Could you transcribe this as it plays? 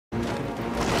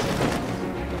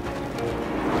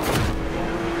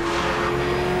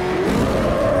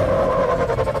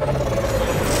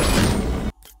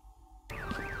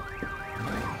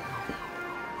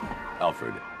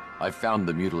I've found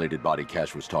the mutilated body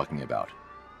Cash was talking about.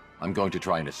 I'm going to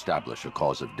try and establish a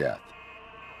cause of death.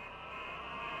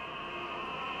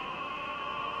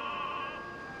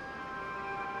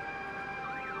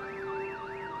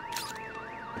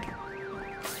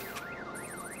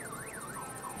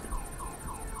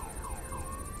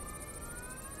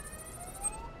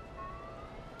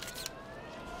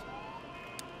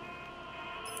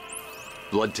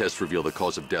 Blood tests reveal the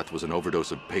cause of death was an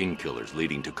overdose of painkillers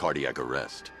leading to cardiac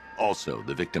arrest. Also,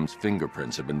 the victim's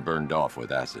fingerprints have been burned off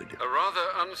with acid. A rather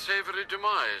unsavory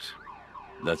demise.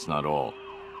 That's not all.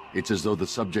 It's as though the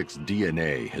subject's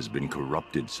DNA has been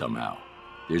corrupted somehow.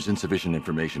 There's insufficient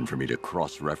information for me to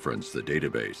cross-reference the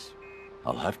database.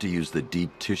 I'll have to use the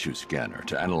deep tissue scanner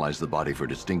to analyze the body for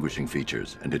distinguishing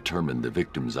features and determine the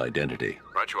victim's identity.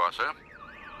 Right you are, sir.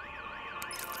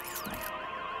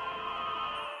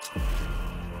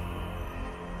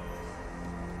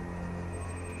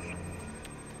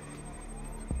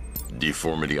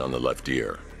 Deformity on the left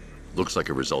ear. Looks like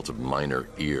a result of minor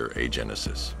ear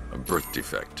agenesis, a birth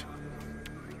defect.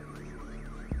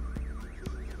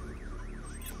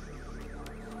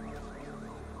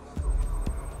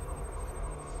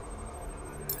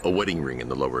 A wedding ring in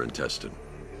the lower intestine.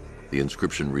 The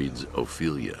inscription reads,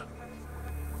 Ophelia.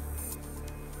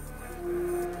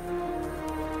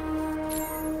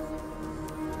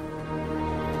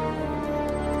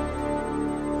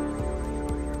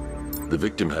 The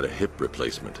victim had a hip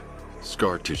replacement.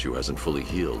 Scar tissue hasn't fully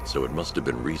healed, so it must have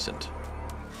been recent.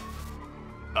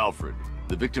 Alfred,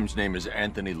 the victim's name is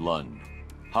Anthony Lund.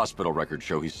 Hospital records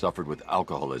show he suffered with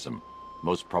alcoholism,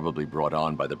 most probably brought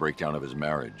on by the breakdown of his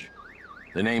marriage.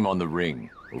 The name on the ring,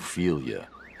 Ophelia,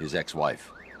 his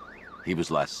ex-wife. He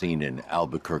was last seen in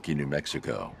Albuquerque, New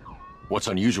Mexico. What's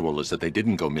unusual is that they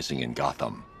didn't go missing in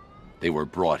Gotham. They were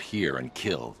brought here and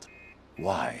killed.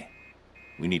 Why?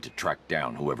 We need to track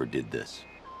down whoever did this.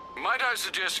 Might I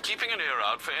suggest keeping an ear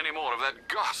out for any more of that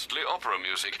ghastly opera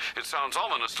music? It sounds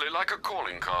ominously like a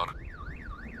calling card.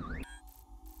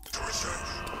 To research.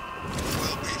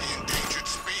 Will be the endangered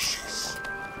species.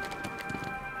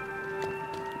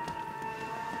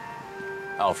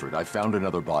 Alfred, I found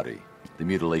another body. The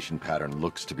mutilation pattern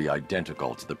looks to be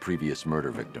identical to the previous murder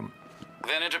victim.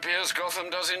 Then it appears Gotham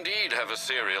does indeed have a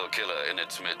serial killer in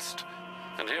its midst.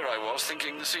 And here I was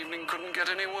thinking this evening couldn't get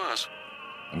any worse.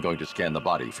 I'm going to scan the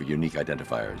body for unique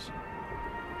identifiers.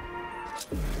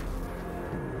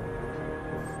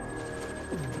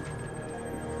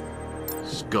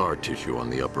 Scar tissue on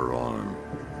the upper arm.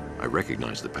 I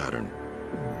recognize the pattern.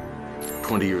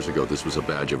 20 years ago, this was a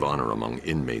badge of honor among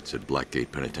inmates at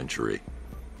Blackgate Penitentiary.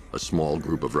 A small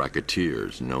group of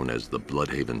racketeers known as the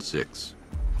Bloodhaven Six.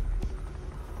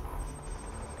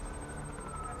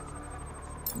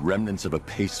 Remnants of a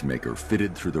pacemaker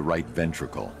fitted through the right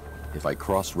ventricle. If I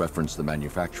cross-reference the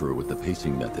manufacturer with the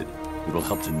pacing method, it will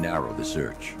help to narrow the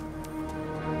search.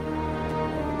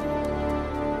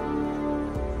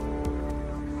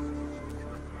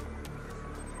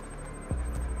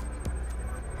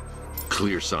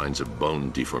 Clear signs of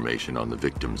bone deformation on the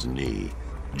victim's knee.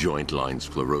 Joint line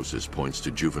sclerosis points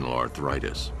to juvenile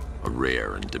arthritis, a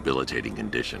rare and debilitating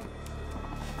condition.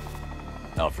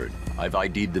 Alfred, I've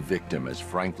ID'd the victim as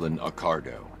Franklin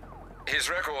Accardo. His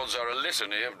records are a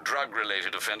litany of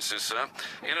drug-related offenses, sir.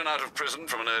 In and out of prison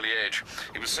from an early age.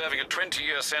 He was serving a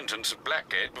 20-year sentence at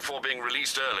Blackgate before being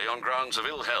released early on grounds of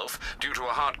ill health due to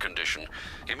a heart condition.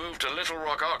 He moved to Little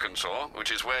Rock, Arkansas,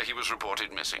 which is where he was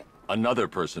reported missing. Another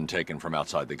person taken from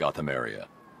outside the Gotham area.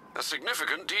 A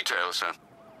significant detail, sir.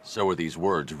 So are these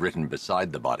words written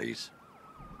beside the bodies.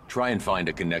 Try and find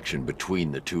a connection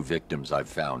between the two victims I've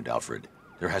found, Alfred.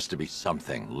 There has to be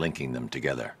something linking them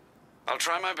together. I'll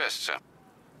try my best, sir.